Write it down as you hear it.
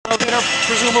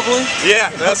presumably? Yeah,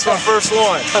 that's my first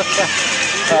one. Okay.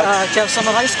 Did you have some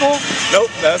in high school? Nope,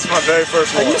 that's my very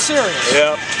first one. Are you serious?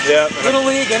 Yeah, yeah. Little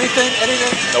League, anything?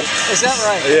 Nope. Is that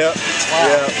right? Yeah, wow.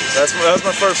 Yeah. That was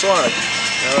my first one.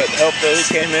 It helped that he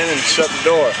came in and shut the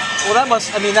door. Well, that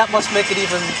must make it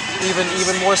even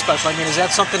more special. I mean, is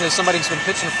that something that somebody who's been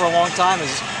pitching for a long time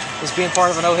is being part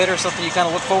of a no-hitter something you kind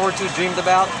of look forward to, dreamed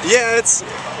about? Yeah,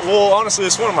 well, honestly,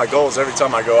 it's one of my goals every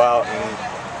time I go out, and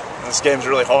this game's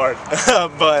really hard.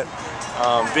 But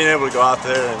being able to go out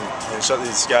there and shut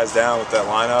these guys down with that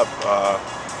lineup,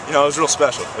 it was real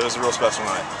special. It was a real special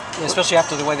night. Yeah, especially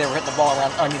after the way they were hitting the ball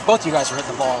around. I mean, both you guys were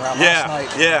hitting the ball around last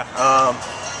night. Yeah.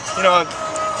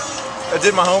 I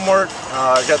did my homework.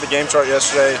 I got the game chart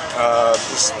yesterday.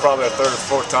 This is probably the third or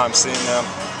fourth time seeing them.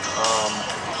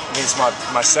 I think it's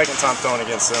my second time throwing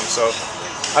against them. So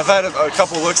I've had a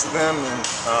couple looks at them, and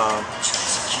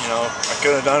I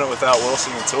couldn't have done it without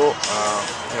Wilson and Toole.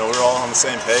 We were all on the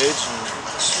same page, and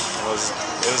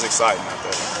it was exciting out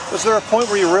there. Was there a point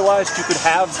where you realized you could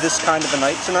have this kind of a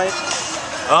night tonight?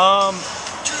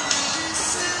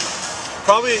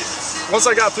 Probably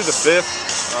once I got through the fifth.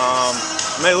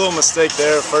 I made a little mistake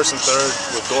there, first and third,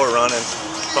 with Gore running.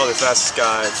 Probably the fastest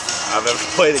guy I've ever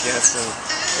played against, and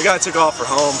the guy took off for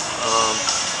home.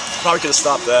 Probably could have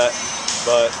stopped that,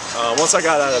 but once I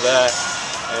got out of that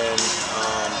and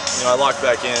I locked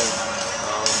back in,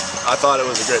 I thought it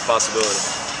was a great possibility.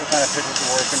 What kind of pitches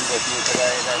were working with you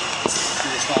today that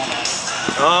you were strong at?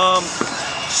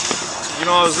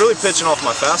 I was really pitching off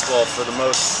my fastball for the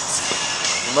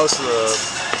most of the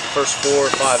first 4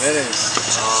 or 5 innings.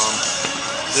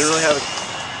 Didn't really have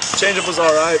changeup was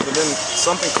all right, but then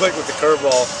something clicked with the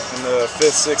curveball in the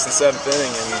 5th, 6th, and 7th inning,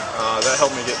 and that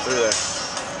helped me get through there.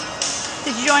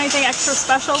 Did you do anything extra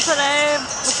special today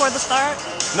before the start?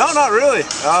 No, not really.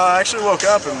 I actually woke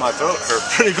up and my throat hurt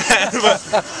pretty bad, but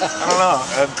I don't know.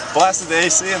 I blasted the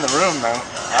AC in the room, man.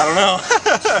 I don't know.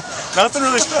 Nothing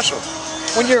really special.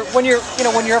 When you're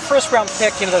a first round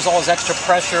pick, there's always extra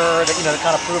pressure to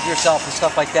kind of prove yourself and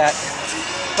stuff like that.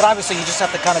 But obviously, you just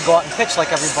have to kind of go out and pitch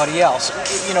like everybody else.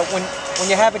 When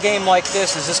you have a game like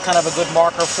this, is this kind of a good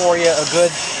marker for you? A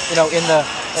good, in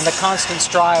the constant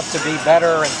strive to be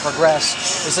better and progress.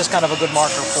 Is this kind of a good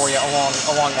marker for you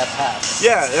along that path?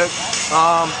 Yeah.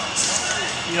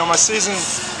 My season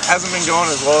hasn't been going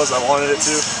as well as I wanted it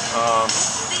to.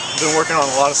 Been working on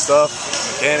a lot of stuff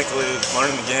mechanically,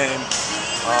 learning the game.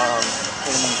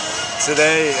 And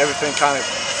today, everything kind of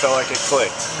felt like it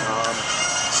clicked.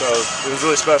 So it was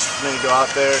really special for me to go out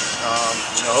there.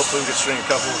 Hopefully we can string a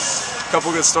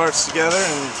couple good starts together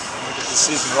and we get the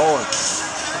season rolling.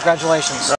 Congratulations.